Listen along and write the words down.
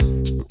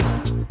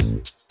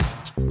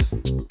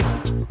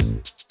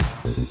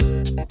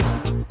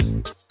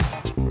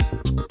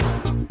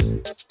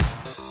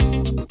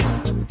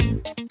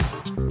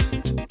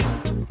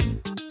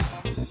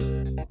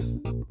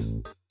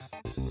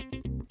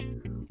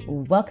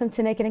Welcome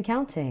to Naked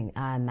Accounting.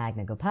 I'm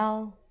Magna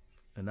Gopal.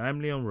 And I'm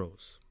Leon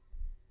Rose.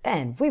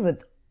 And we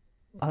would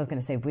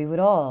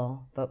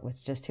all, but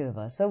with just two of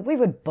us. So we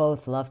would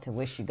both love to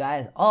wish you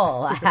guys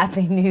all a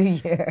Happy New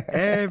Year.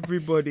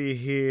 Everybody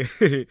here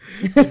in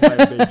my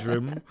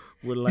bedroom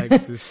would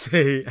like to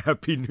say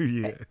Happy New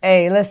Year.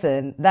 Hey,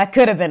 listen, that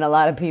could have been a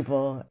lot of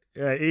people.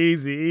 Yeah,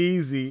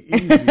 easy.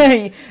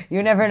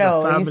 You never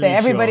know when you say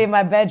everybody in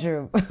my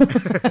bedroom.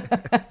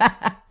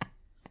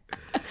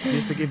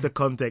 Just to give the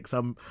context,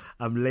 I'm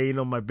laying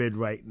on my bed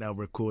right now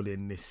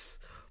recording this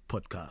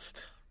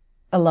podcast.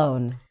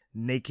 Alone.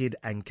 Naked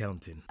and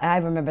counting. I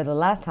remember the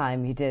last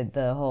time you did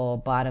the whole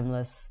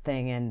bottomless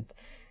thing and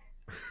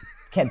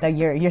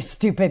your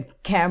stupid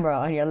camera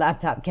on your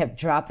laptop kept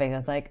dropping. I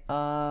was like,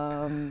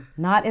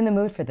 not in the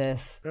mood for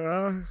this.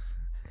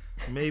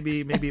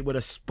 Maybe it would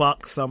have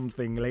sparked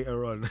something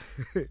later on.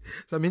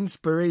 Some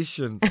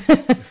inspiration.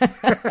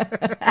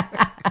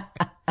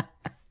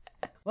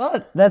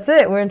 Well, that's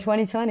it. We're in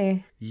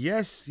 2020.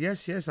 Yes.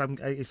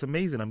 It's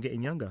amazing. I'm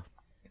getting younger.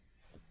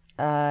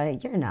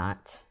 You're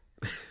not.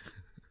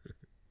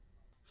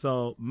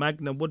 So,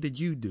 Magna, what did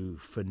you do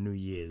for New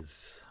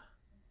Year's?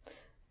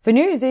 For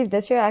New Year's Eve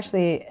this year, I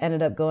actually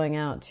ended up going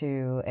out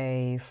to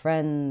a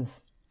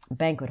friend's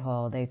banquet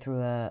hall. They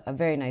threw a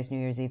very nice New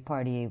Year's Eve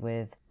party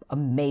with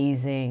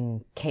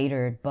amazing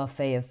catered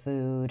buffet of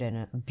food and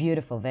a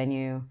beautiful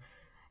venue.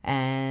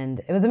 And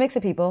it was a mix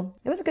of people.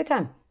 It was a good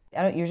time.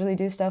 I don't usually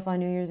do stuff on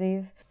New Year's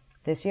Eve.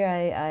 This year,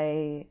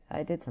 I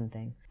did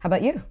something. How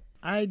about you?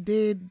 I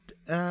did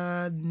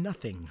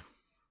nothing.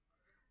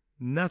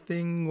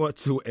 Nothing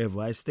whatsoever.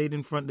 I stayed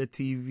in front of the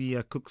TV,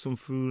 I cooked some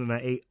food, and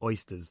I ate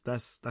oysters.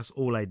 That's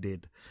all I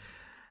did.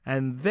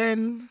 And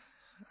then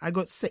I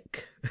got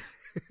sick.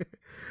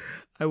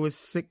 I was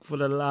sick for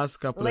the last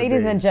couple of days.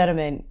 Ladies and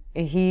gentlemen,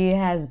 he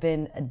has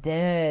been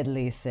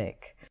deadly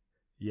sick.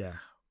 Yeah,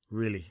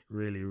 really.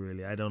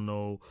 I don't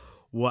know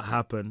what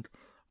happened.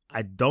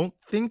 I don't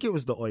think it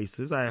was the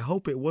oysters. I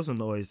hope it wasn't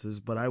the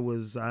oysters, but I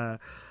was, I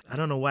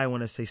don't know why I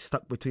want to say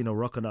stuck between a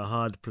rock and a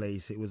hard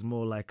place. It was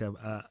more like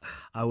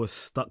I was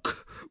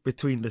stuck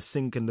between the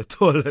sink and the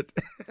toilet.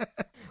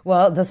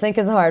 Well, the sink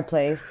is a hard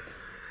place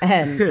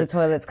and the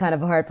toilet's kind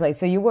of a hard place.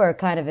 So you were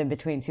kind of in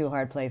between two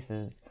hard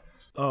places.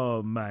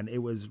 Oh man, it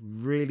was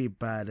really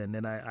bad. And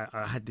then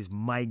I had this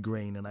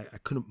migraine and I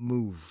couldn't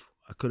move.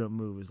 It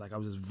was like I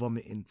was just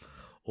vomiting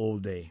all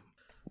day.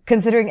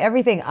 Considering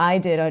everything I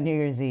did on New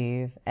Year's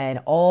Eve and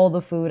all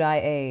the food I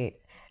ate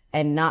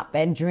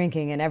and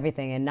drinking and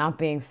everything and not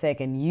being sick,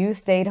 and you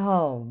stayed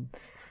home,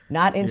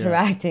 not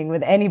interacting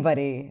with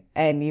anybody,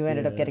 and you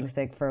ended up getting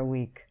sick for a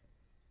week.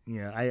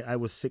 Yeah, I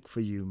was sick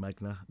for you,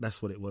 Magna.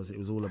 That's what it was. It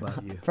was all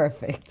about you.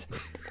 Perfect.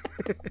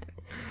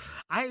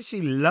 I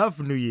actually love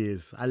New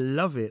Year's. I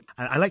love it.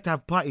 I like to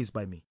have parties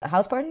by me.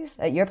 House parties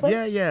at your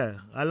place? Yeah.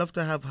 I love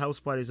to have house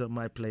parties at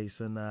my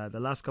place, and the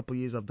last couple of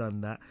years I've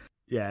done that.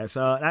 Yeah,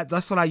 so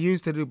that's what I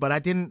used to do, but I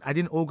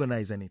didn't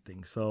organize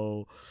anything.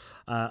 So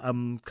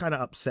I'm kind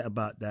of upset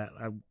about that.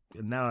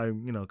 Now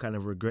I kind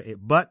of regret it.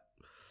 But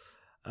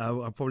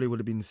I probably would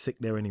have been sick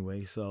there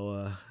anyway,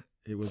 so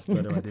it was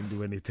better I didn't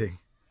do anything.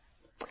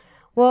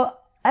 Well,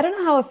 I don't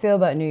know how I feel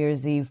about New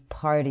Year's Eve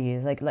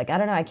parties. Like I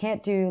don't know, I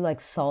can't do like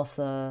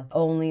salsa,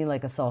 only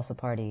like a salsa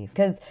party.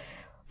 Because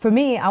for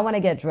me, I want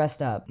to get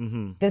dressed up.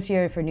 Mm-hmm. This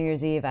year for New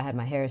Year's Eve, I had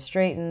my hair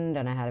straightened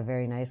and I had a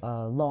very nice,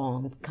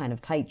 long, kind of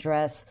tight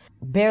dress.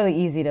 Barely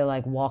easy to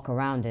like walk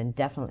around in,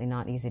 definitely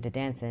not easy to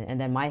dance in.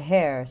 And then my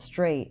hair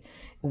straight.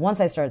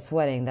 Once I start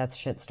sweating, that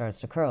shit starts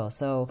to curl.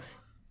 So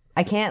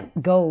I can't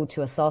go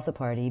to a salsa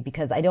party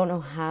because I don't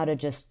know how to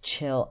just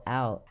chill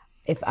out.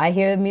 If I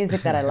hear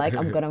music that I like,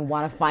 I'm going to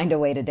want to find a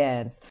way to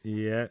dance.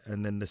 Yeah,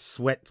 and then the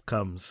sweat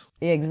comes.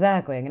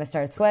 Exactly. I'm going to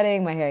start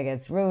sweating. My hair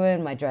gets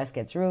ruined. My dress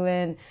gets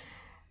ruined.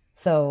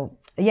 So,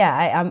 yeah,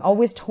 I'm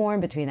always torn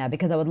between that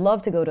because I would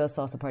love to go to a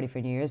salsa party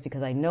for New Year's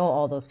because I know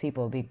all those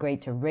people would be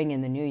great to ring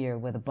in the new year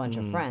with a bunch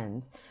of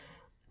friends.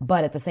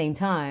 But at the same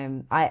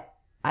time, I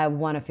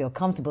want to feel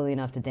comfortable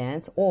enough to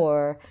dance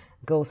or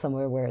go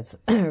somewhere where it's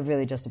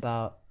really just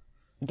about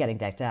getting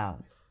decked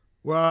out.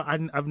 Well,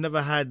 I've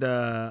never had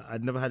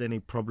any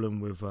problem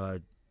with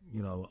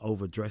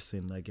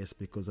overdressing, I guess,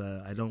 because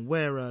I don't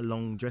wear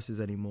long dresses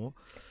anymore.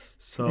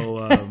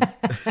 So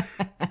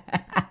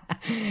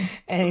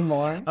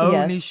anymore.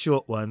 Only yes.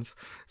 Short ones.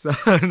 So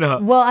no.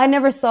 Well, I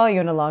never saw you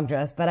in a long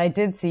dress, but I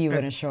did see you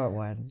in a short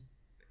one.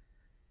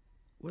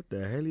 What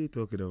the hell are you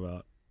talking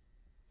about?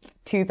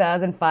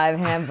 2005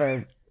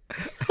 Hamburg.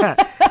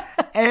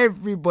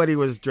 Everybody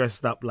was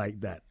dressed up like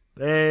that.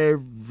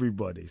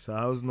 Everybody. So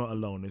I was not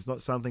alone. It's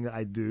not something that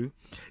I do.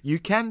 You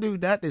can do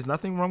that. There's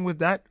nothing wrong with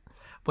that.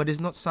 But it's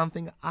not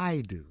something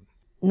I do.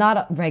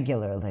 Not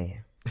regularly.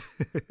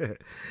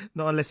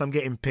 Not unless I'm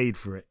getting paid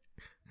for it.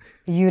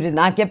 You did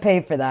not get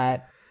paid for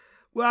that.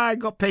 Well, I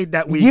got paid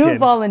that You weekend.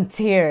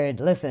 volunteered.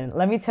 Listen,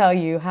 let me tell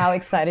you how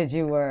excited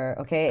you were,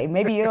 okay?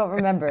 Maybe you don't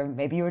remember.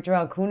 Maybe you were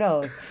drunk. Who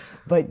knows?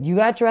 But you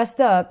got dressed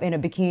up in a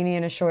bikini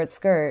and a short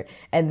skirt.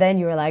 And then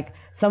you were like,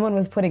 someone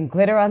was putting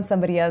glitter on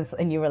somebody else.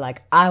 And you were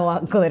like, I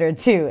want glitter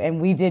too.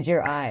 And we did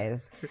your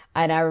eyes.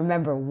 And I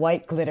remember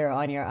white glitter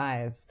on your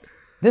eyes.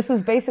 This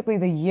was basically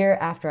the year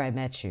after I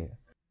met you.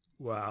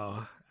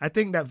 Wow. I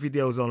think that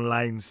video is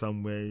online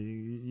somewhere.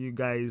 You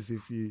guys,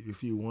 if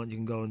you want, you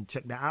can go and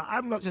check that out.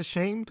 I'm not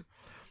ashamed.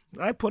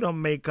 I put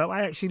on makeup.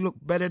 I actually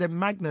looked better than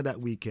Magna that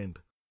weekend.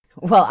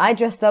 Well, I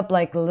dressed up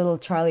like little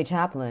Charlie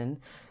Chaplin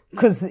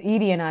because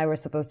Edie and I were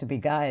supposed to be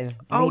guys.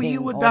 Oh,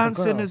 you were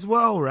dancing as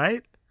well,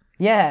 right?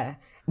 Yeah.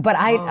 But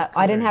I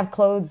didn't Okay. have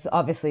clothes,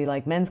 obviously,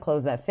 like men's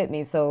clothes that fit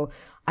me. So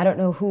I don't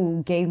know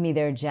who gave me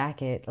their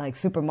jacket, like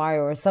Super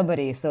Mario or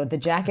somebody. So the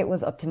jacket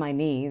was up to my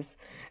knees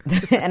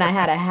and I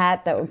had a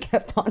hat that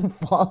kept on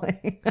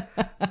falling.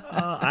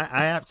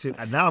 I have to.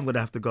 Now I'm going to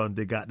have to go and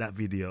dig out that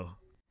video.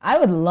 I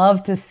would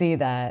love to see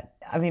that.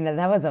 I mean,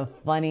 that was a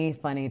funny,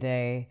 funny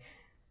day.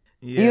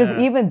 Yeah. It was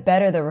even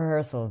better the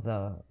rehearsals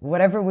though.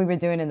 Whatever we were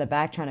doing in the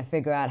back trying to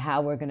figure out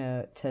how we're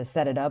going to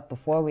set it up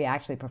before we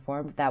actually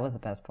performed, that was the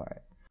best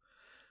part.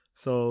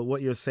 So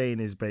what you're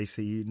saying is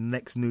basically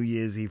next New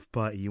Year's Eve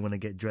party, you want to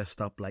get dressed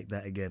up like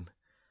that again,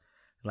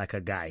 like a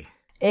guy.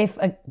 If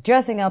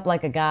dressing up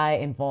like a guy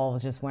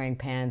involves just wearing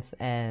pants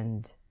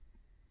and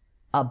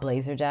a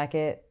blazer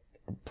jacket,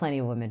 plenty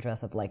of women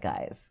dress up like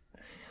guys.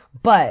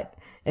 But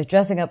if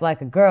dressing up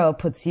like a girl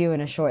puts you in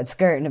a short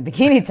skirt and a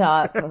bikini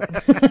top,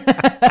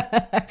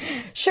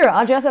 sure,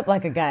 I'll dress up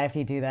like a guy if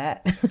you do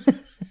that.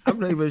 I'm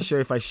not even sure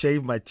if I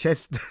shaved my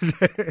chest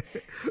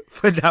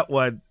for that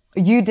one.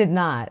 You did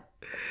not.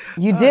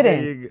 You Oh,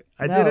 didn't.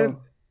 I No. didn't.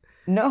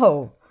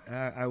 No.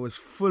 I was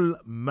full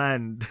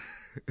manned.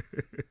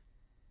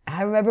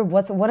 I remember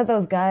one of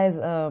those guys,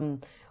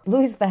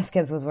 Luis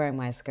Vasquez was wearing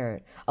my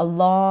skirt. A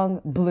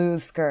long blue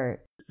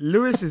skirt.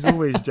 Lewis is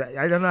always.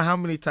 I don't know how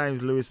many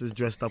times Lewis is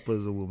dressed up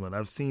as a woman.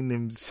 I've seen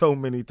him so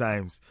many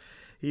times.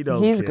 He's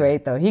He's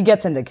great though. He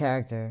gets into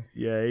character.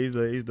 Yeah, he's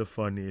the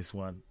funniest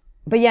one.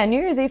 But yeah,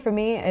 New Year's Eve for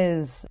me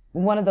is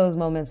one of those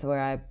moments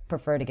where I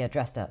prefer to get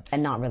dressed up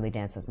and not really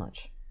dance as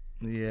much.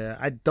 Yeah,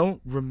 I don't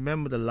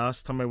remember the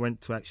last time I went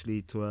to a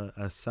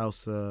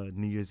salsa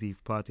New Year's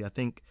Eve party. I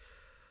think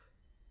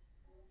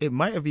it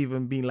might have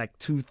even been like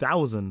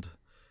 2000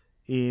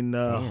 in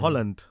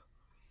Holland.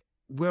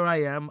 Where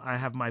I am, I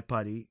have my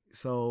party.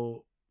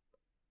 So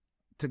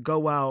to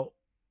go out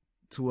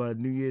to a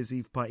New Year's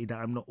Eve party that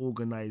I'm not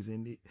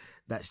organizing,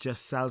 that's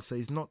just salsa,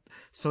 is not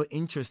so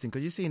interesting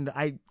because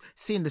I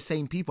seeing the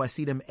same people. I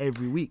see them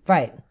every week.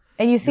 Right.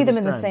 And you see them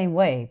in the understand? same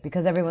way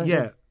because everyone's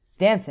just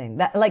dancing.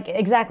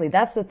 Exactly.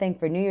 That's the thing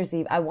for New Year's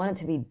Eve. I want it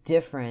to be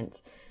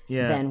different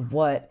than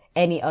what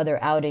any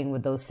other outing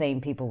with those same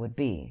people would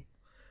be.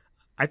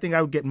 I think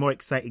I would get more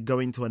excited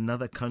going to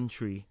another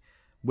country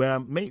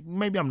where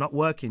maybe I'm not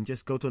working,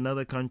 just go to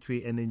another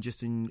country and then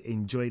just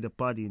enjoy the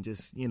party and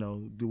just,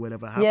 do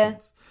whatever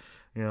happens.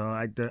 Yeah.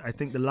 I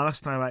think the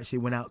last time I actually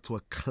went out to a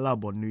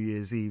club on New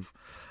Year's Eve,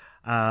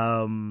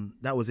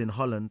 that was in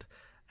Holland.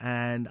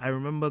 And I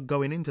remember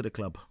going into the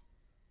club.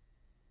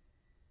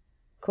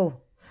 Cool.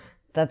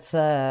 That's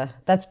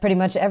pretty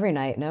much every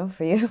night, no,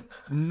 for you?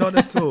 Not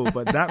at all.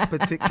 But that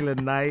particular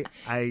night,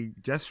 I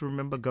just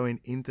remember going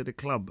into the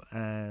club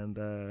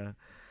and,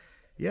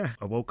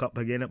 I woke up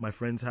again at my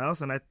friend's house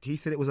and he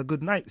said it was a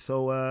good night.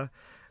 So,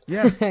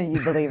 yeah.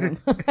 You believe him.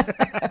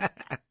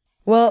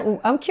 Well,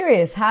 I'm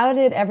curious. How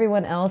did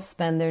everyone else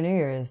spend their New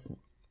Year's?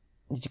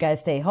 Did you guys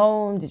stay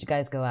home? Did you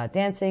guys go out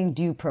dancing?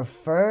 Do you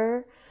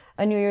prefer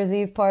a New Year's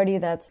Eve party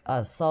that's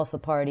a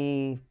salsa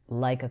party,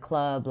 like a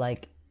club,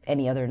 like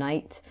any other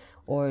night?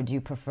 Or do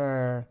you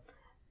prefer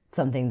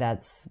something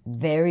that's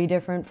very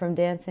different from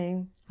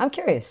dancing? I'm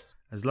curious.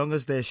 As long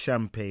as there's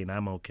champagne,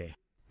 I'm okay.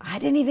 I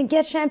didn't even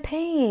get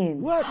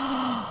champagne. What?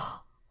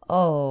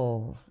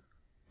 Oh,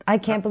 I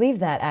can't believe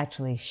that,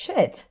 actually.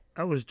 Shit.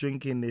 I was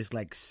drinking this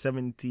like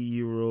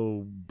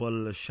 70-euro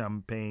bottle of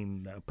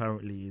champagne that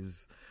apparently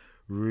is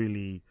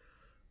really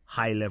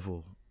high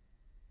level.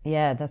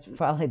 Yeah, that's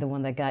probably the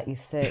one that got you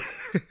sick.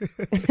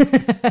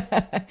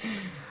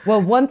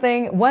 Well,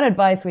 one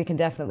advice we can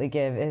definitely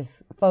give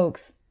is,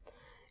 folks,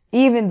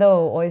 even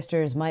though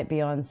oysters might be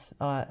on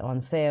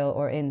sale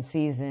or in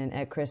season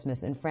at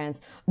Christmas in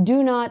France,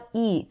 do not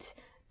eat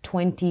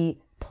 20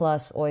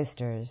 plus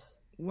oysters.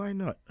 Why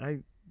not?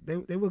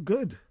 They were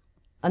good.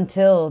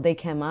 Until they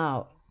came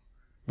out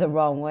the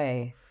wrong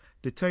way.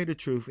 To tell you the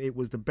truth, it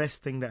was the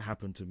best thing that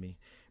happened to me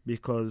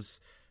because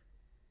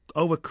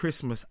over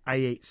Christmas I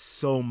ate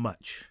so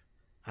much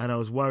and I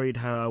was worried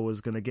how I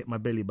was going to get my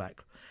belly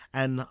back.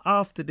 And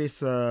after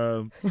this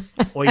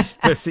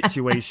oyster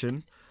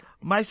situation,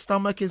 my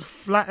stomach is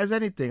flat as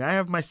anything. I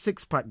have my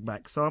 6-pack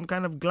back, so I'm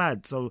kind of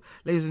glad. So,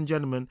 ladies and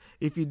gentlemen,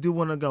 if you do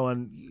want to go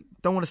and you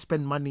don't want to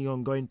spend money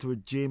on going to a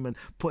gym and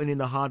putting in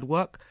the hard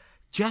work,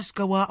 just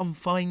go out and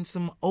find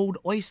some old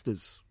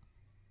oysters.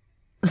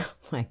 Oh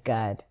my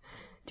God.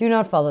 Do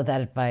not follow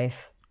that advice.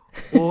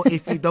 Or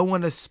if you don't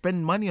want to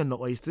spend money on the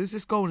oysters,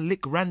 just go and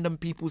lick random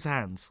people's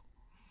hands.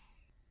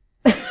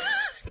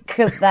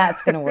 Because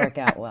that's going to work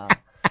out well.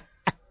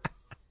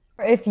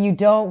 Or if you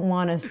don't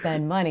want to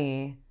spend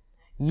money,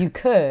 you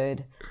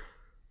could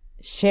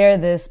share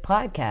this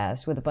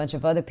podcast with a bunch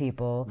of other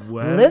people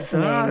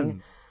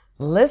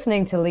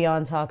listening to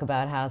Leon talk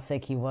about how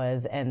sick he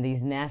was and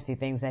these nasty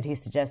things that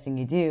he's suggesting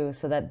you do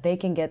so that they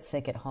can get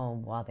sick at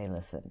home while they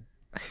listen.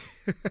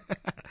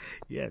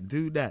 Yeah,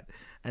 do that.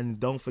 And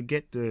don't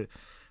forget you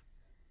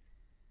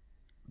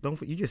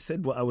just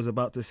said what I was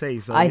about to say.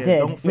 So I did.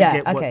 Don't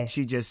forget okay. what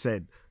she just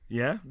said.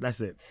 Yeah,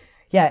 that's it.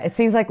 Yeah, it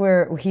seems like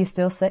he's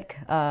still sick.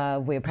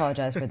 We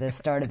apologize for the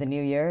start of the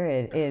new year.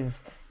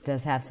 It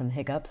does have some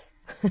hiccups.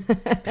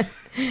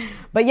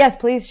 But yes,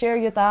 please share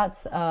your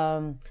thoughts.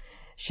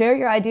 Share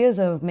your ideas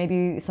of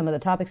maybe some of the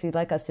topics you'd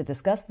like us to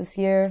discuss this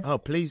year. Oh,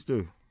 please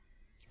do.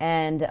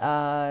 And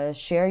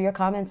share your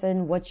comments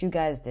and what you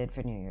guys did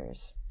for New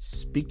Year's.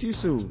 Speak to you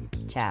soon.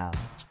 Ciao.